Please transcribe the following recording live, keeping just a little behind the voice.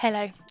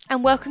Hello,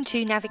 and welcome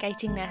to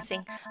Navigating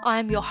Nursing. I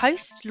am your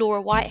host,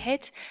 Laura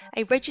Whitehead,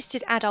 a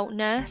registered adult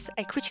nurse,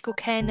 a critical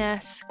care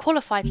nurse,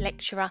 qualified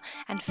lecturer,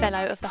 and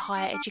fellow of the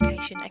Higher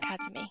Education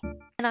Academy.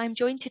 And I'm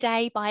joined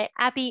today by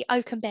Abby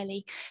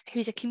Okambelli,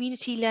 who's a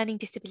community learning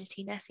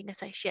disability nursing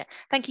associate.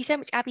 Thank you so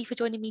much, Abby, for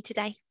joining me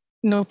today.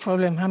 No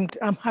problem.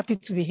 I'm happy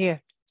to be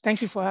here.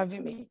 Thank you for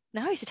having me.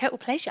 No, it's a total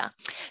pleasure.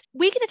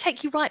 We're going to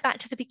take you right back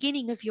to the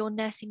beginning of your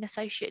nursing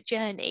associate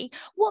journey.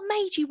 What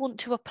made you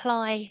want to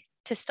apply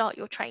to start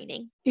your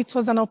training? It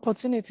was an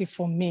opportunity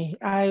for me.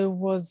 I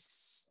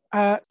was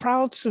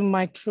proud to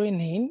my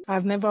training.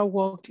 I've never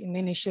worked in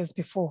NHS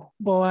before,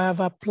 but I've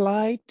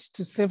applied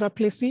to several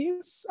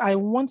places. I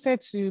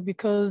wanted to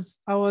because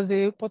I was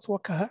a support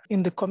worker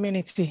in the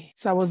community.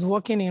 So I was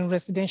working in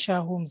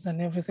residential homes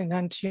and everything.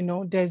 And,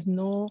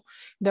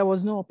 there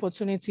was no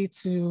opportunity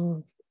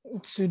to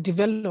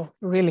develop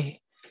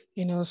really.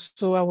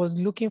 So I was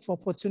looking for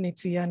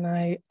opportunity and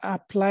I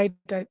applied.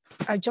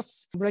 I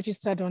just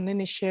registered on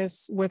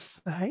NHS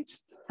website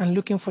and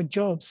looking for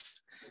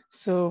jobs.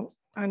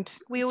 And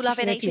we all love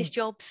NHS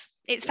jobs.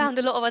 It's found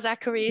a lot of us our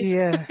careers.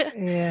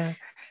 Yeah.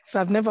 So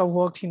I've never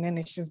worked in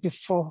NHS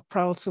before,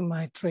 prior to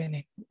my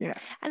training. Yeah.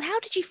 And how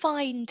did you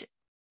find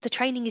the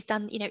training is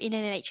done, in an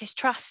NHS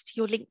trust?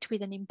 You're linked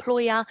with an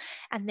employer,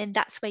 and then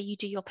that's where you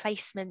do your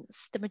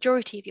placements, the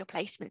majority of your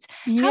placements.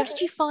 Yeah. How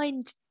did you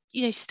find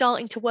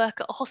starting to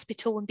work at a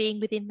hospital and being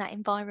within that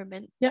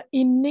environment? Yeah,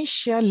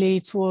 initially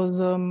it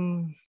was,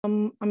 I'm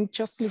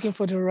just looking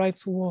for the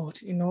right word,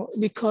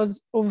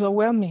 because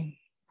overwhelming,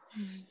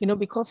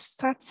 because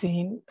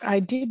starting,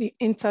 I did the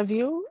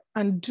interview,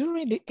 and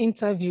during the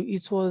interview,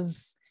 it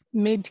was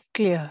made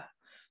clear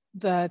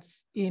that,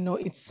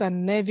 it's a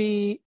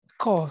heavy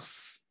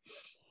course.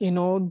 We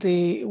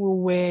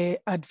were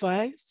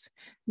advised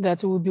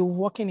that we will be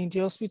working in the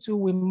hospital.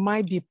 We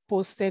might be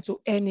posted to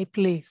any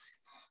place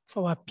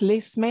for our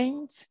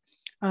placement,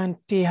 and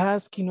they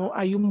ask,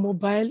 are you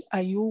mobile?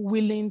 Are you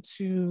willing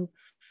to,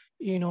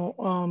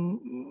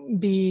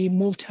 be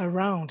moved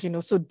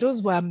around? So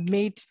those were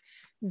made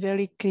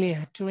very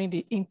clear during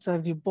the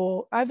interview.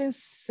 But having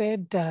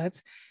said that,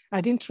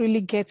 I didn't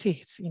really get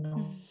it.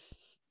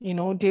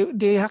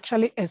 They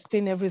actually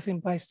explain everything,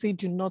 but I still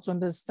do not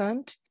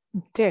understand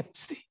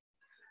depth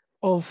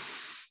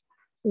of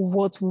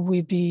what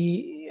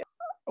we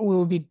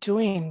will be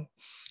doing.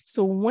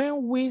 So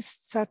when we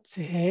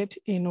started,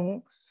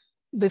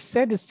 they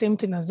said the same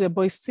thing as well,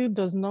 but it still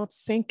does not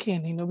sink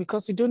in,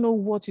 because you don't know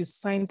what you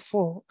signed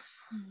for,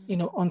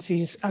 until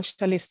you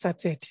actually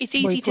started. It's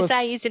easy to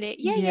say, isn't it?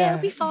 Yeah,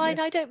 it'll be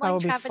fine. I don't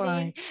mind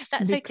traveling.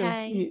 That's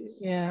okay.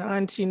 Yeah,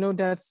 and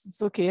that's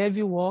it's okay.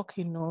 Heavy work,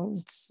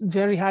 it's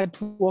very hard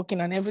working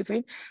and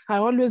everything. I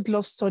always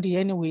love study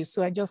anyway,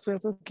 so I just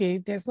felt, okay,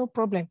 there's no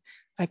problem.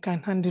 I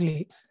can handle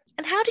it.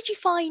 And how did you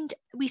find,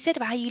 we said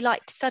about how you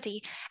like to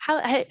study,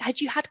 how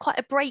had you had quite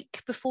a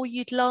break before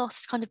you'd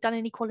last kind of done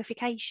any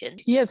qualification?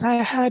 Yes, I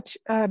had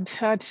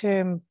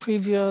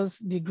previous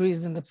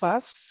degrees in the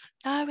past.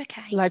 Oh,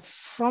 okay. Like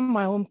from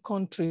my home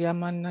country,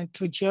 I'm an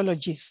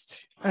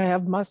hydrogeologist. I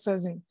have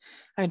masters in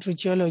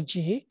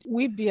hydrogeology.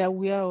 We be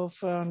aware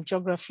of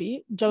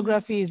geography.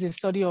 Geography is the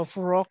study of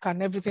rock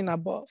and everything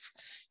above.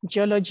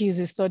 Geology is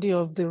the study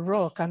of the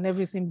rock and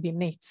everything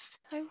beneath.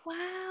 Oh,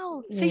 wow.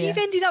 So you've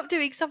ended up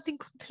doing something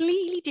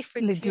completely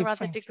different to your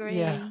other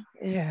degree.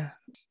 Yeah.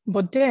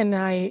 But then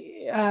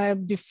I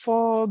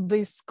before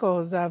this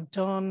course, I've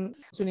done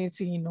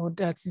opportunity,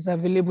 that is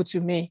available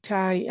to me.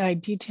 I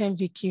did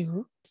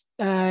NVQ.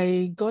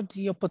 I got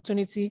the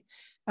opportunity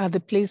at the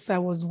place I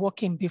was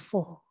working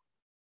before,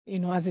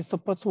 as a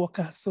support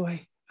worker. So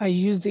I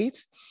used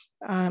it.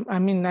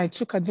 I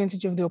took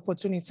advantage of the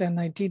opportunity and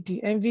I did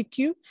the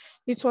NVQ.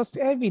 It was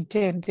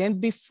evident. Then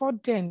before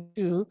then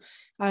too,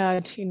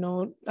 I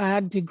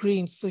had degree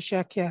in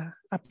social care,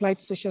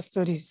 applied social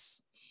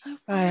studies. Oh,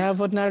 wow. I have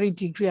ordinary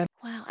degree.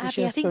 Wow,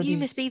 Abby, I think you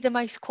must be the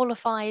most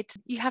qualified.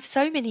 You have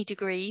so many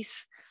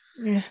degrees.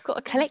 Yeah. Got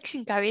a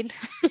collection going.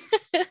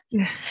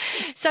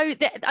 So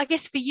I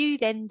guess for you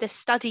then, the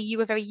study, you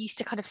were very used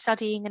to kind of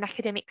studying an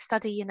academic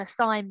study and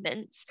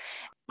assignments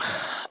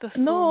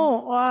before.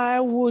 No, I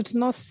would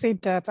not say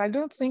that. I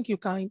don't think you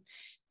can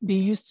be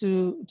used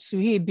to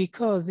it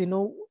because,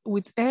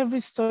 with every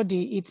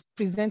study, it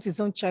presents its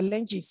own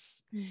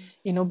challenges,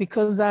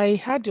 because I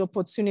had the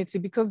opportunity,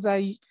 because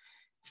I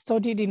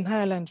studied in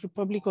Ireland,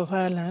 Republic of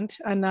Ireland,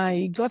 and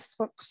I got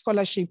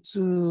scholarship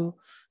to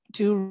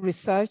do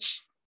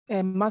research,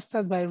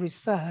 master's by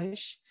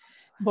research,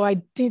 but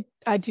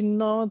I did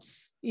not,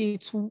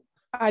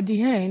 at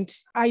the end,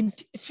 I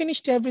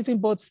finished everything,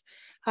 but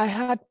I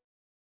had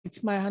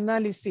my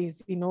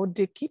analysis,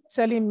 they keep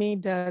telling me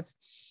that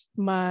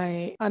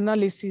my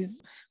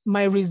analysis,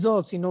 my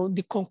results,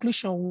 the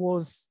conclusion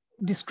was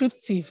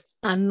descriptive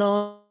and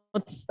not,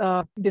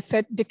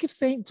 they keep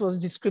saying it was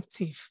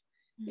descriptive,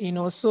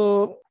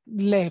 so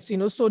left,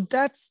 so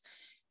that's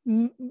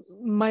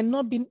might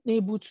not be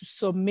able to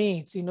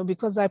submit,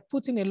 because I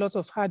put in a lot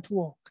of hard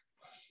work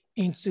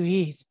into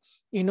it.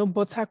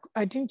 but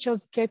I didn't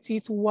just get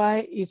it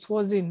why it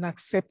wasn't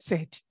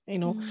accepted,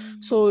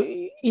 So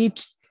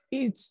it's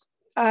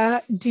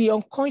the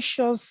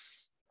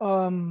unconscious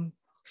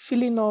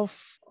feeling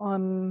of,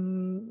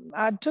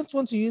 I don't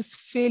want to use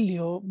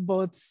failure,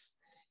 but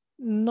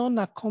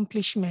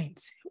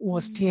non-accomplishment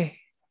was there.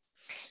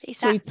 It's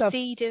So that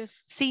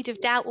it's seed of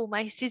doubt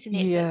almost, isn't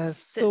it? Yes.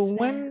 So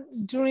when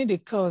during the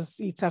course,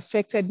 it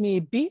affected me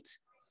a bit,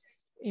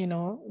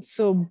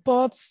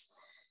 but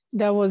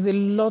there was a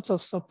lot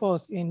of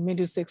support in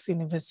Middlesex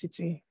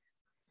University.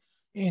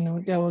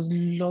 There was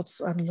lots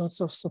and lots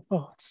of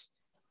support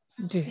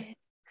there.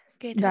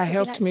 Good. That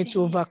helped me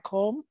to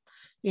overcome,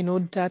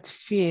 that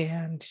fear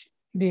and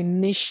the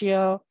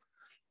initial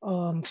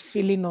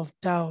feeling of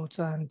doubt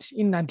and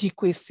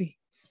inadequacy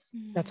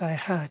that I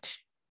had.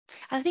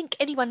 And I think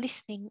anyone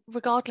listening,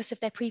 regardless of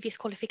their previous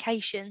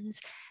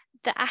qualifications,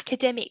 the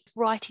academic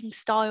writing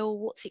style,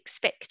 what's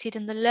expected,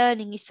 and the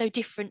learning is so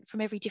different from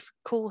every different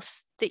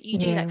course that you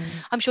do. That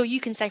I'm sure you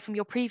can say from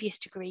your previous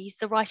degrees,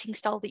 the writing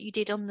style that you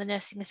did on the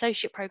nursing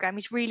associate program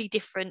is really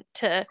different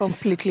to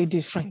completely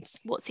different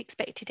what's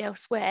expected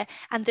elsewhere,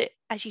 and that,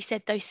 as you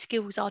said, those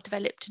skills are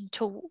developed and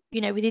taught,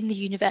 within the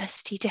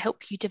university to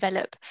help you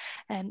develop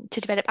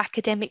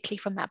academically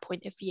from that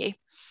point of view.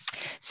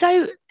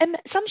 So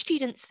some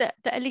students that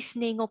are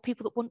listening, or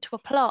people that want to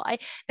apply,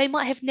 they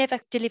might have never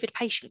delivered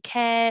patient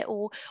care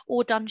or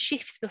done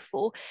shifts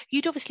before.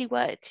 You'd obviously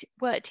worked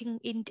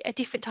in a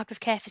different type of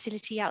care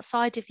facility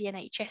outside of the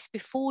NHS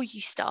before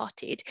you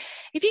started.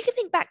 If you can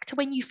think back to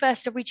when you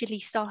first originally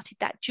started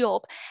that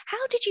job,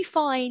 how did you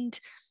find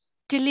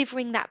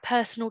delivering that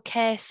personal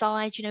care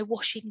side,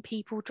 washing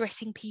people,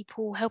 dressing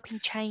people, helping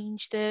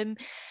change them?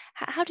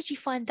 How did you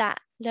find that,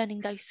 learning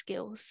those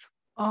skills?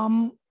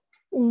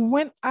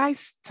 When I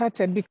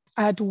started,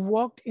 I had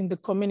worked in the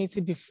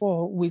community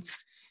before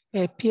with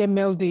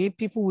PMLD,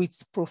 people with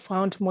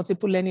profound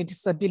multiple learning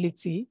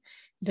disability,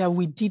 that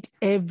we did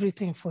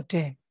everything for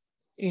them,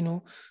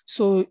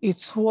 So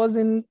it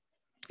wasn't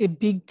a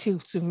big deal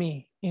to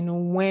me,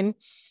 when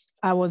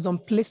I was on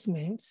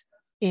placement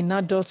in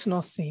adult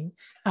nursing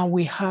and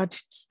we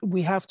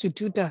have to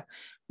do that.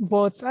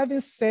 But having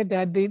said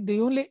that, the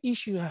only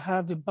issue I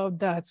have about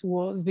that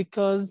was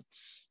because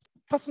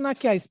personal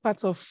care is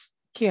part of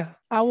care.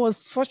 I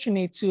was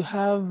fortunate to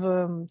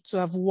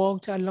have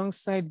worked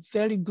alongside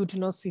very good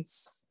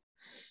nurses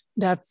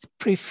that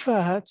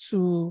prefer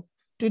to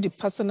do the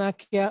personal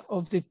care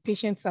of the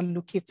patients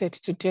allocated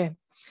to them.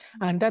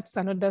 And that's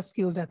another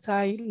skill that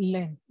I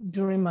learned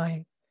during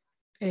my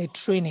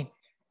training.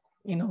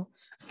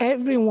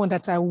 Everyone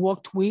that I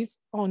worked with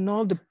on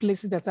all the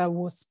places that I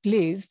was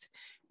placed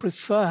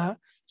prefer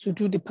to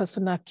do the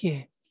personal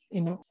care,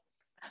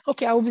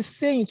 Okay, I will be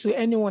saying to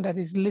anyone that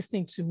is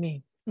listening to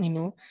me,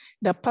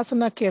 that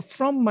personal care,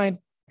 from my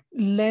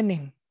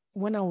learning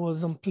when I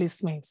was on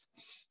placement,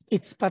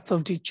 it's part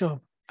of the job.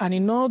 And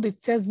in all the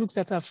textbooks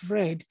that I've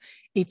read,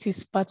 it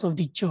is part of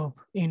the job,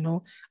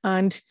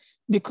 And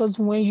because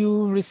when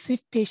you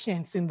receive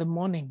patients in the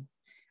morning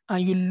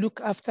and you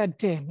look after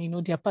them,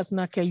 their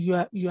personal care,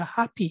 you are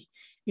happy,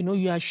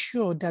 you are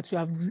sure that you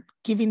have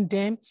given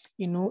them,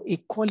 a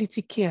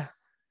quality care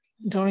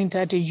during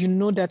that day. You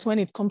know that when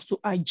it comes to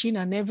hygiene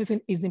and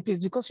everything is in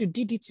place because you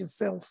did it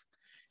yourself,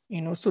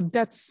 So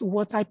that's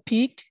what I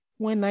picked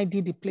when I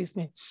did the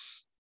placement.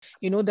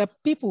 That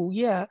people,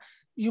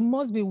 you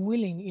must be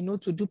willing,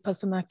 to do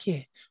personal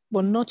care,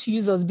 but not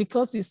users,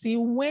 because you see,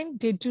 when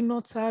they do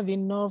not have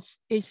enough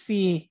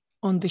HCA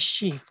on the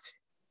shift,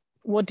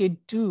 what they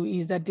do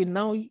is that they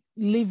now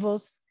leave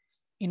us,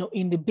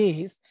 in the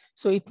base.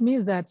 So it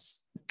means that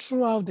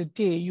throughout the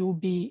day, you'll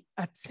be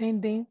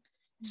attending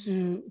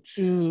to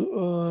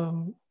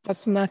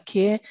personal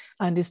care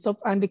and the stuff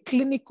and the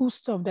clinical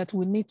stuff that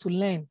we need to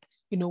learn,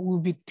 we'll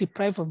be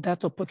deprived of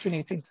that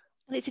opportunity.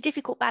 And it's a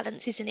difficult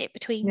balance, isn't it,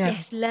 between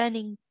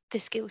learning the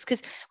skills,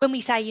 because when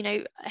we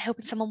say,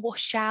 helping someone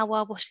wash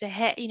their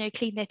hair,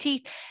 clean their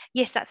teeth,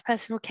 yes, that's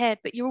personal care,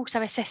 but you're also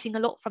assessing a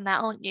lot from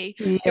that, aren't you?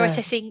 You're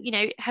assessing,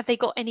 have they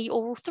got any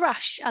oral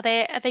thrush? Have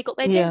they got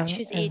their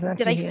dentures in?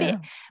 Do they fit?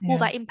 Will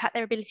that impact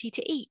their ability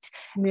to eat?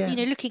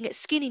 Looking at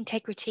skin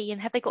integrity,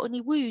 and have they got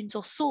any wounds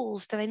or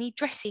sores? Do they need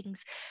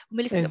dressings? When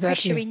we're looking at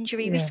pressure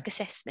injury risk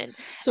assessment.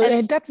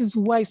 So that is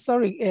why,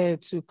 sorry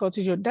to cut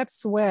you,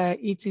 that's where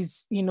it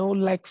is,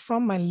 like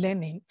from my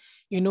learning,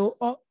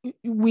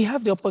 we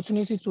have the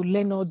opportunity to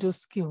learn all those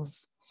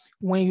skills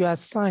when you are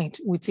assigned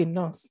with a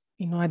nurse,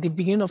 at the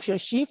beginning of your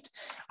shift,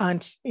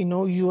 and,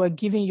 you are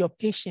giving your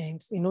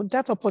patients,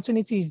 that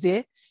opportunity is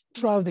there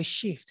throughout the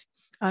shift.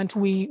 And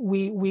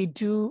we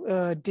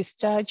do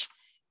discharge,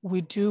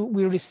 we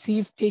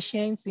receive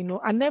patients,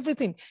 and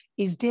everything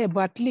is there,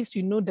 but at least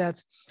you know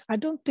that. I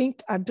don't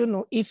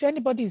know if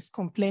anybody is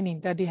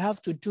complaining that they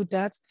have to do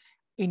that,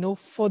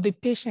 for the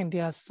patient they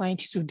are assigned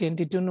to, then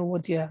they don't know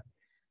what they are.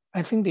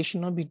 I think they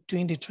should not be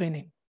doing the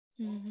training.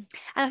 And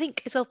I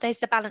think as well, there's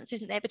the balance,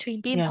 isn't there,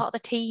 between being part of the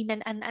team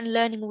and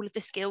learning all of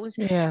the skills,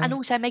 and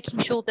also making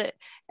sure that,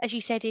 as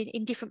you said,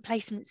 in different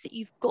placements, that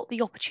you've got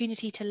the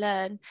opportunity to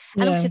learn,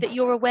 and also that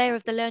you're aware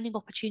of the learning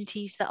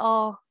opportunities that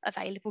are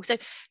available. So,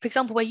 for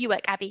example, where you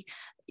work, Abby,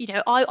 you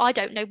know, I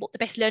don't know what the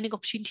best learning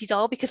opportunities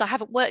are because I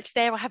haven't worked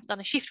there, I haven't done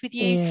a shift with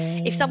you.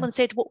 If someone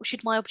said, what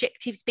should my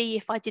objectives be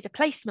if I did a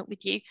placement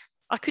with you,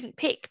 I couldn't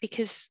pick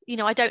because, you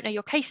know, I don't know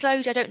your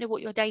caseload, I don't know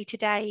what your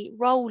day-to-day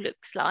role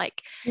looks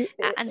like.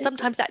 And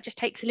sometimes that just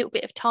takes a little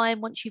bit of time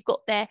once you've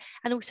got there.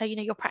 And also, you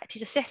know, your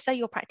practice assessor,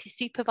 your practice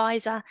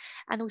supervisor,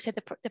 and also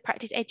the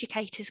practice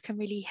educators can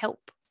really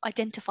help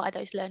identify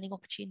those learning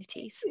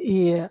opportunities.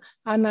 Yeah.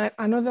 And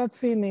another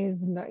thing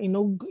is, you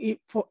know,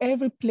 for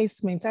every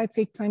placement, I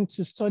take time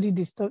to study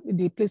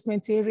the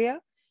placement area,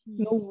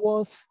 you know,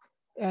 what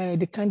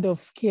the kind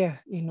of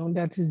care, you know,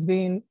 that is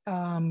being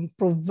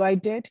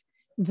provided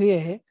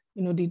there,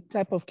 you know, the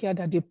type of care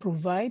that they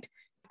provide,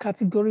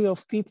 category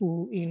of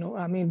people, you know,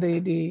 I mean,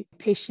 the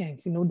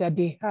patients, you know, that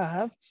they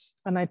have.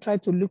 And I try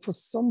to look for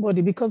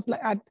somebody because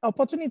like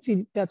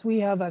opportunity that we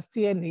have as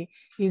TNA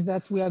is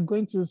that we are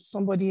going to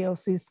somebody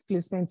else's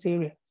placement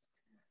area.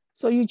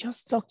 So you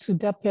just talk to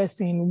that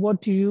person.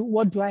 What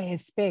do I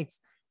expect?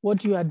 What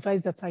do you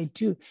advise that I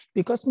do?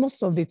 Because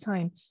most of the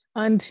time,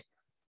 and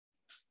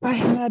I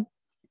had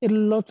a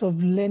lot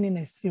of learning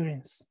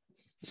experience.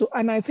 So,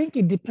 and I think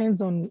it depends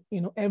on, you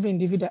know, every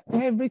individual,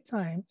 every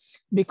time,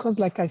 because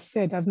like I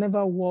said, I've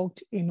never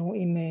worked, you know,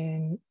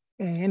 in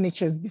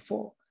NHS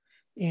before,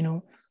 you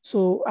know,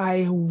 so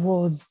I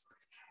was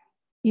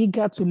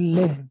eager to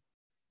learn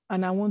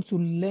and I want to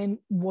learn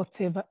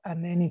whatever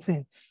and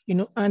anything, you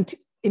know, and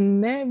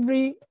in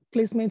every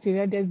placement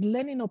area, there's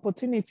learning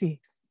opportunity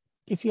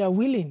if you are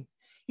willing.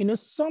 You know,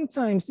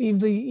 sometimes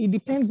it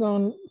depends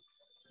on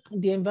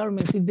the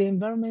environment. If the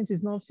environment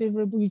is not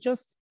favorable, you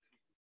just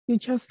you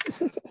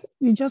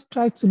just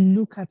try to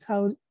look at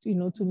how, you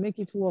know, to make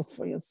it work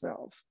for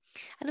yourself.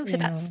 And also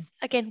that's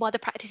again why the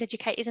practice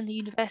educators and the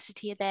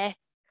university are there,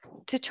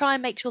 to try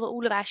and make sure that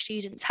all of our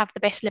students have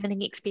the best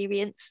learning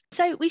experience.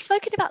 So we've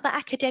spoken about the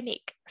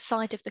academic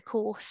side of the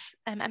course,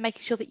 and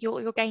making sure that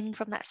you're gaining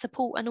from that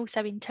support, and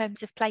also in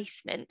terms of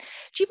placement.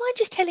 Do you mind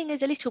just telling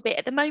us a little bit?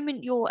 At the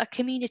moment, you're a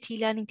community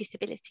learning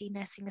disability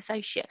nursing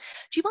associate.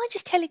 Do you mind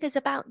just telling us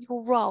about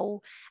your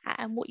role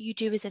and what you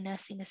do as a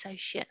nursing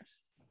associate?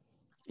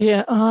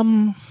 Yeah,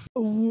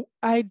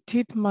 I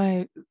did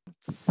my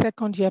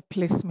second year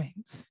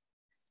placement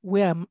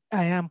where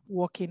I am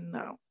working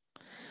now.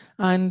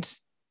 And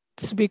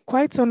to be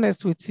quite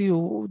honest with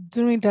you,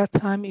 during that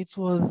time, it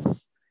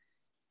was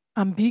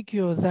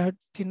ambiguous. I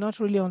did not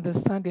really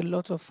understand a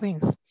lot of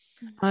things.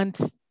 And,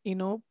 you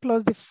know,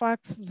 plus the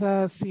fact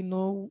that, you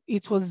know,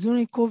 it was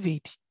during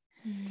COVID.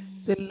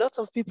 So a lot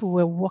of people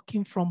were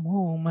working from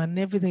home and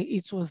everything.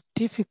 It was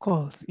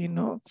difficult, you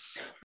know,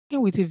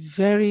 working with a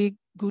very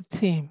good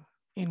team,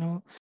 you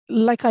know.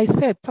 Like I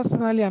said,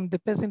 personally, I'm the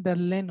person that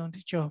learned on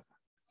the job.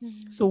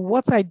 So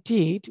what I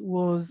did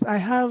was I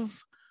have,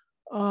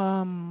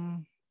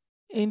 I'm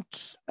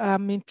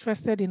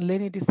interested in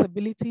learning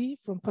disability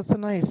from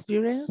personal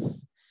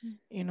experience,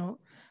 you know,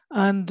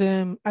 and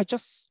I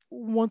just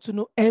want to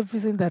know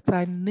everything that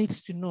I need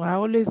to know.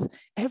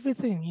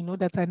 Everything, you know,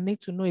 that I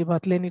need to know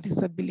about learning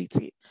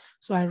disability.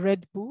 So I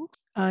read books,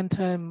 and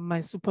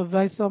my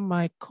supervisor,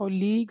 my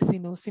colleagues, you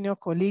know, senior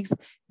colleagues,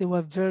 they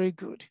were very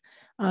good.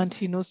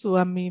 And, you know, so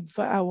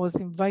I was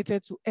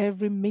invited to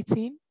every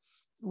meeting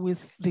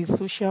with the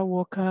social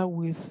worker,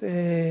 with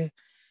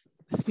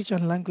speech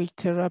and language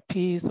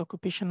therapies,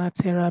 occupational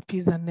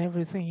therapies, and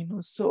everything, you know.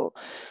 So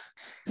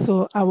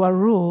our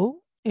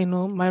role, you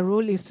know, my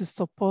role is to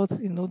support,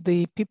 you know,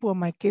 the people on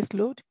my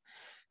caseload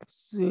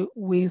to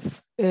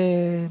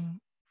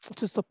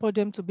support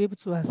them to be able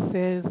to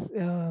access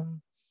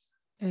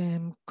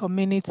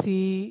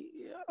community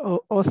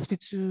or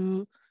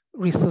hospital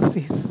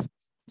resources.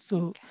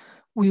 So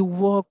we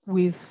work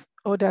with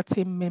other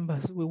team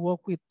members. We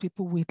work with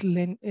people with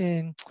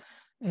language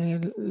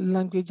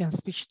and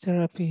speech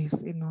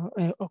therapies, you know,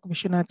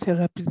 occupational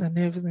therapies and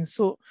everything.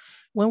 So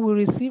when we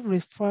receive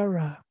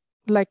referral,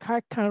 like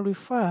I can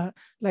refer,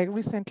 like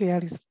recently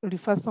I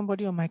refer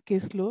somebody on my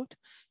caseload,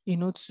 you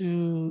know,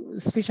 to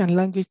speech and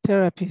language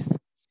therapists.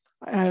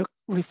 I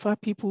refer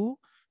people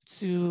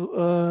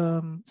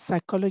to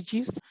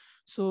psychologists.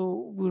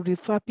 So we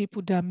refer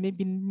people that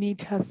maybe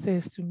need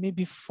access to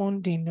maybe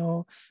funding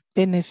or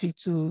benefit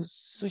to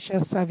social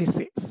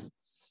services.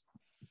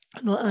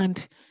 You know,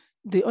 and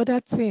the other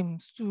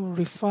teams to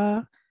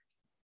refer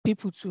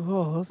people to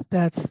us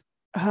that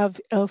have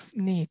health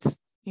needs,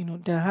 you know,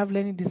 that have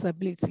learning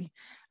disability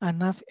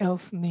and have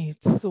health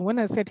needs. So when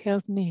I said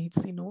health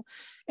needs, you know,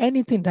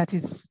 anything that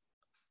is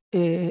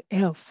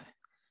health,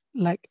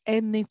 like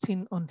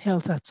anything on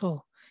health at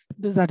all,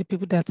 those are the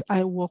people that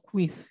I work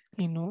with,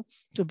 you know,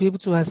 to be able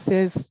to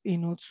assess, you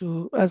know,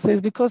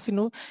 because, you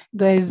know,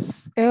 there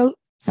is health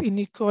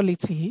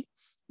inequality,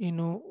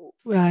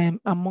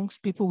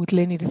 amongst people with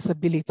learning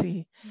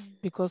disability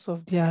because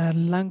of their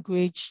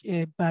language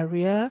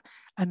barrier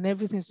and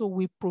everything. So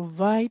we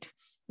provide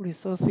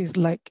resources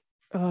like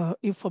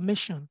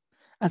information,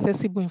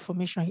 accessible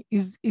information,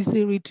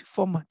 easy read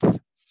formats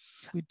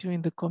we do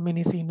in the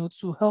community,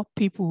 to help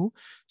people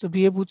to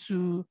be able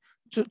to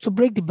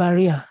break the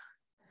barrier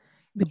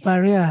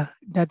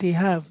that they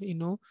have,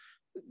 to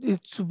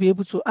be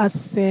able to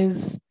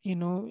access,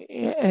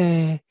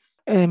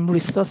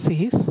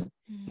 resources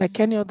like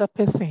any other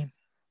person.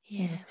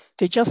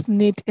 They just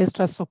need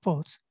extra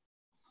support.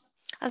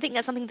 I think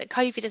that's something that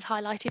COVID has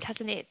highlighted,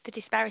 hasn't it? The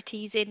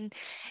disparities in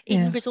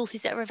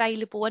resources that are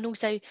available, and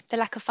also the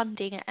lack of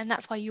funding, and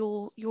that's why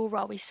your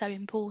role is so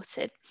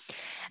important.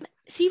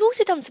 So you've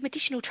also done some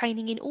additional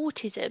training in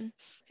autism.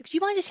 Do you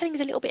mind just telling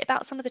us a little bit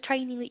about some of the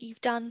training that you've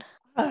done?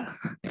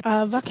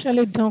 I've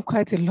actually done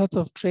quite a lot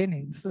of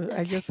training. So okay.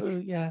 I just,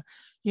 autism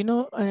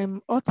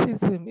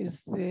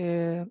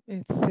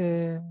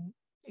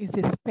is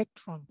a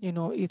spectrum.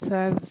 It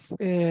has.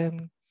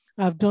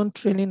 I've done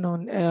training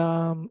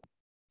on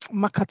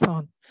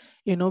Makaton,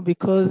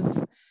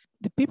 because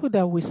the people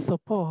that we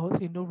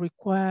support,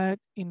 require,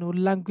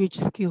 language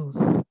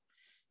skills.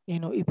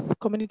 It's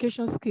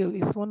communication skill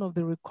is one of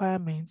the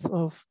requirements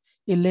of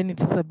a learning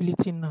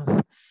disability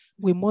nurse.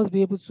 We must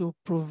be able to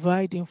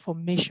provide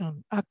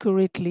information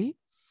accurately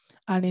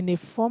and in a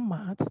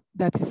format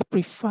that is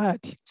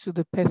preferred to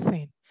the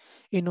person,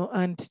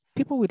 and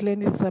people with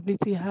learning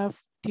disability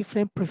have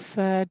different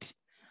preferred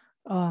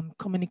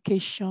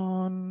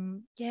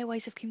communication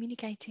ways of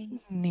communicating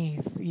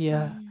needs.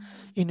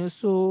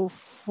 So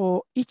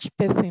for each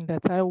person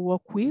that I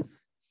work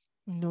with,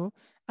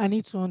 I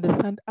need to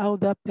understand how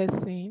that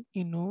person,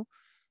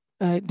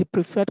 the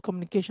preferred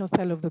communication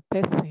style of the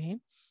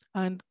person,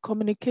 and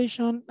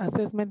communication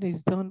assessment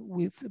is done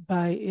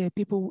by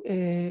people,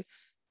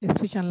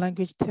 speech and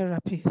language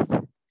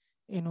therapists.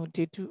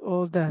 They do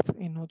all that,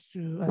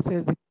 to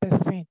assess the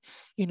person,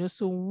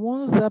 so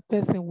once that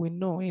person will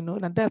know,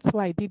 and that's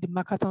why I did the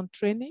Makaton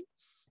training,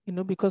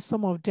 because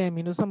some of them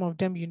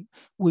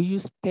we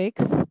use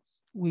PECs,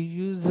 we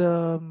use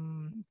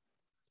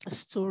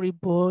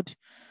storyboard,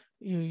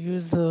 you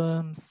use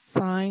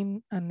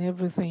sign and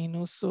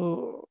everything,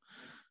 so,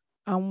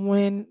 and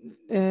when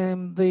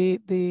the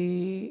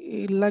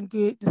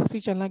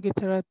speech and language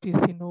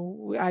therapist,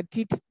 I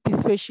did the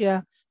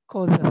spatial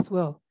course as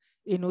well,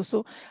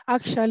 so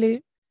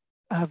actually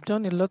I've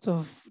done a lot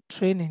of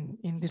training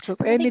in the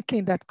trust.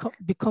 Anything that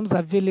becomes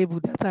available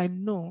that I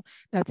know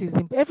that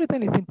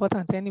everything is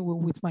important anyway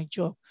with my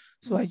job.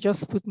 So I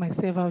just put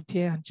myself out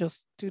there and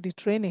just do the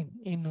training,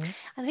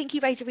 I think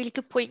you raise a really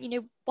good point.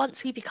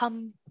 Once we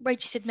become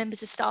registered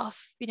members of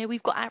staff,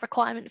 we've got our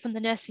requirement from the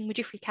Nursing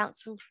Midwifery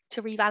Council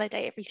to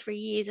revalidate every 3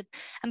 years.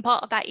 And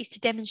part of that is to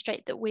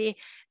demonstrate that we're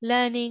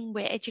learning,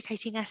 we're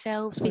educating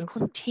ourselves, we're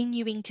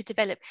continuing to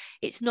develop.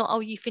 It's not,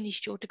 you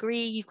finished your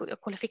degree, you've got your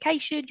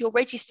qualification, you're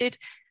registered,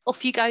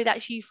 off you go,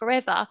 that's you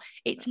forever.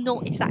 It's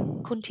not, it's that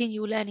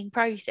continual learning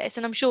process.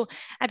 And I'm sure,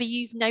 Abby,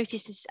 you've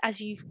noticed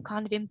as you've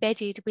kind of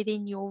embedded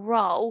within your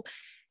role,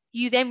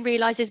 you then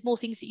realize there's more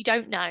things that you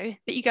don't know,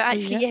 but you go,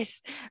 actually,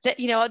 yes, that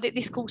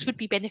this course would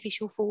be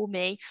beneficial for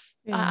me.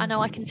 I know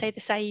I can say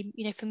the same,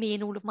 for me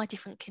in all of my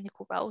different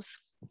clinical roles.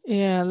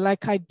 Yeah,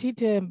 like I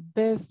did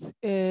best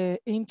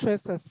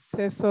interest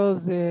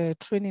assessors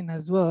training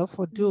as well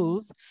for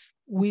those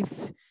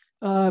with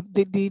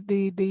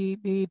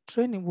the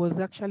training was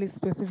actually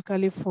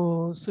specifically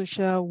for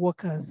social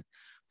workers,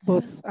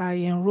 but I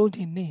enrolled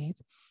in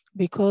it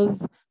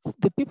because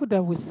the people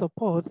that we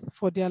support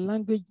for their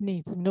language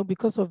needs,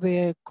 because of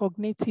their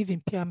cognitive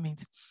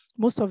impairment,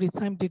 most of the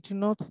time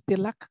they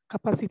lack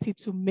capacity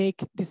to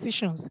make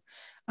decisions.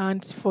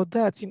 And for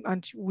that,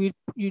 and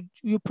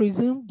you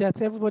presume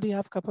that everybody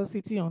have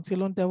capacity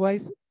until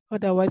otherwise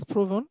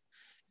proven,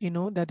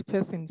 that the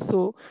person.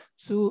 So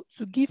to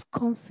give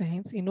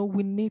consent,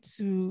 we need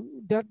to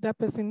that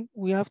person,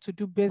 we have to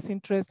do best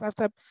interest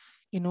after,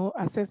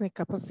 assessing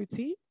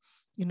capacity,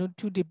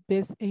 do the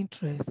best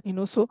interest,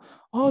 so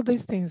all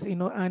these things,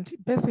 and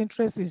best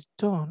interest is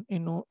done,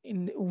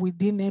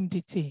 within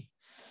MDT.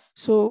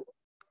 So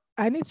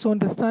I need to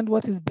understand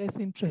what is best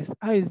interest,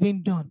 how it's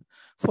being done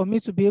for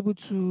me to be able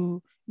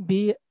to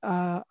be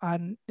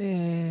an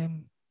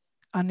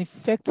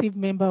effective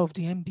member of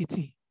the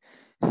MDT.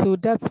 So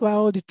that's why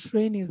all the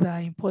trainings are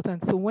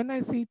important. So when I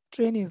see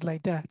trainings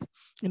like that,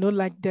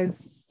 like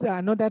there's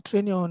another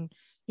training on,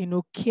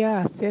 care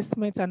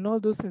assessment and all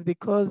those things,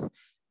 because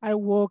I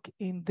work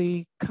in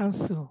the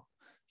council,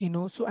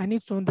 so I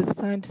need to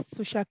understand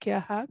social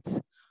care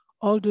acts,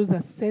 all those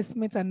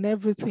assessments and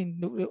everything,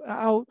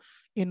 how,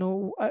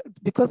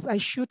 because I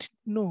should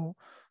know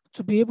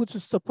to be able to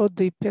support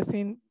the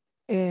person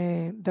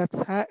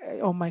that's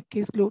on my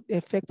caseload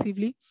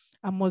effectively.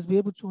 I must be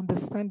able to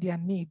understand their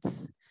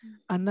needs.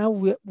 And now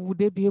would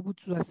they be able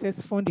to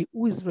assess funding?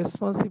 Who is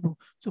responsible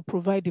to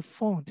provide the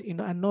fund,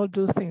 and all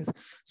those things.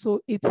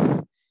 So it's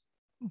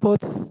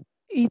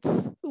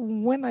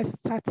when I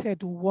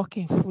started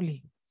working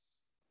fully,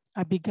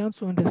 I began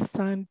to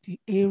understand the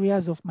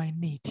areas of my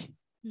need.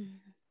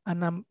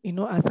 And I'm,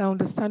 as I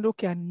understand,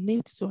 okay, I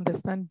need to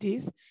understand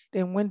this,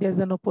 then when there's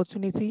an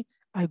opportunity,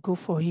 I go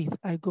for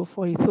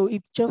it. So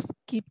it just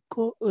keep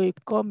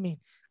coming,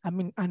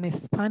 and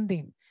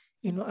expanding,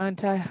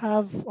 and I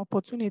have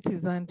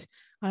opportunities, and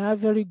I have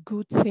very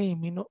good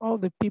team, all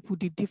the people,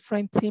 the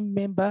different team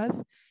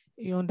members,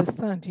 you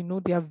understand,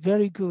 they are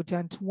very good.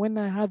 And when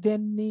I have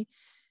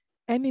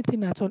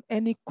anything at all,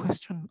 any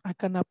question, I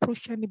can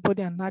approach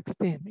anybody and ask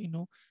them,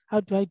 how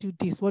do I do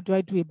this? What do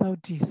I do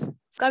about this?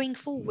 Going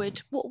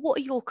forward, what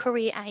are your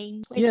career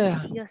aims? Where do you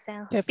see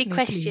yourself? Definitely. Big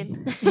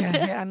question.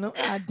 I know.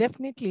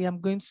 Definitely I'm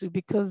going to,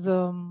 because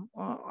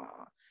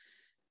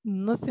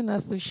nothing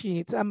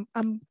associates. I'm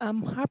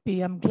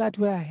happy. I'm glad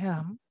where I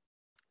am.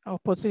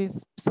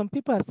 Opportunities. Some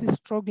people are still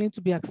struggling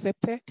to be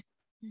accepted.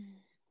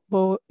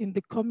 But in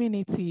the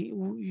community,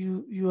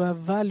 you are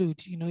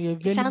valued, you're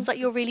it sounds like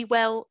you're really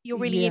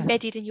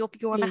embedded, and you're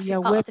a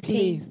massive part of the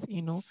team. Placed,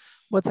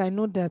 but I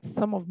know that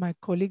some of my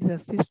colleagues are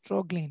still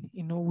struggling,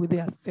 with the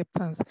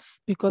acceptance,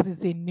 because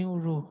it's a new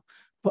role.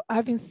 But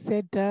having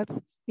said that,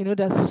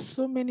 there's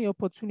so many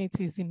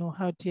opportunities,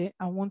 out there.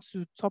 I want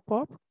to top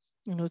up,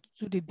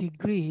 to the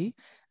degree,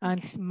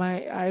 and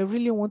I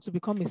really want to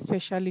become a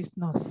specialist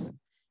nurse,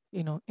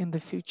 in the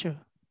future.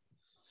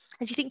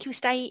 And do you think you'll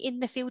stay in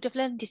the field of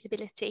learning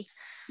disability?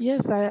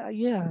 Yes,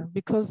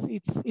 because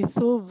it's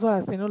so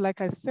vast.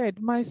 Like I said,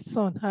 my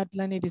son had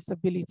learning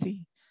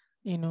disability,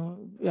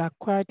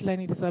 acquired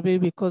learning disability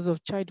because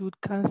of childhood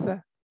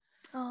cancer.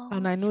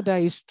 And I know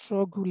that he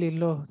struggled a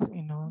lot,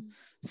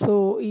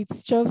 So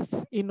it's just,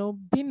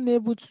 being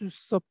able to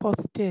support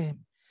them,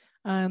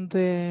 and,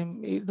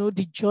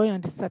 the joy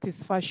and the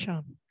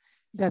satisfaction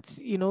that,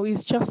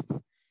 is just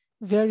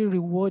very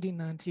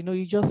rewarding. And,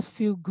 you just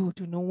feel good,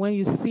 when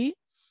you see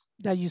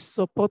that you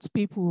support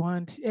people,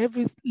 and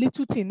every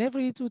little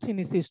thing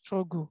is a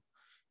struggle,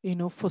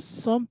 for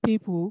some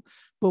people.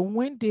 But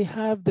when they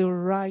have the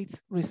right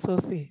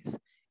resources,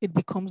 it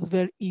becomes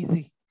very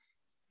easy,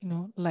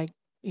 like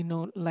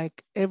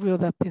every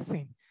other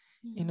person,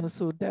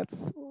 so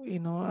that's,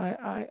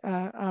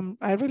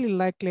 I really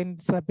like learning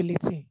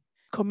disability,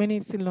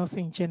 community loss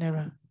in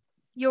general.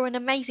 You're an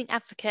amazing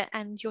advocate,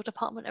 and your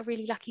department are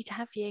really lucky to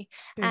have you.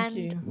 Thank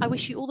you. I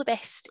wish you all the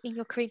best in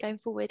your career going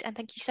forward. And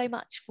thank you so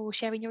much for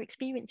sharing your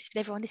experiences with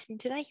everyone listening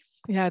today.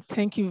 Yeah,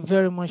 thank you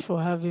very much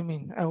for having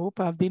me. I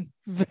hope I've been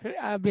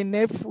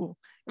helpful.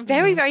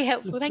 Very, very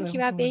helpful. Thank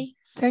you, Abby.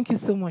 Thank you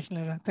so much,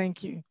 Lara.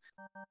 Thank you.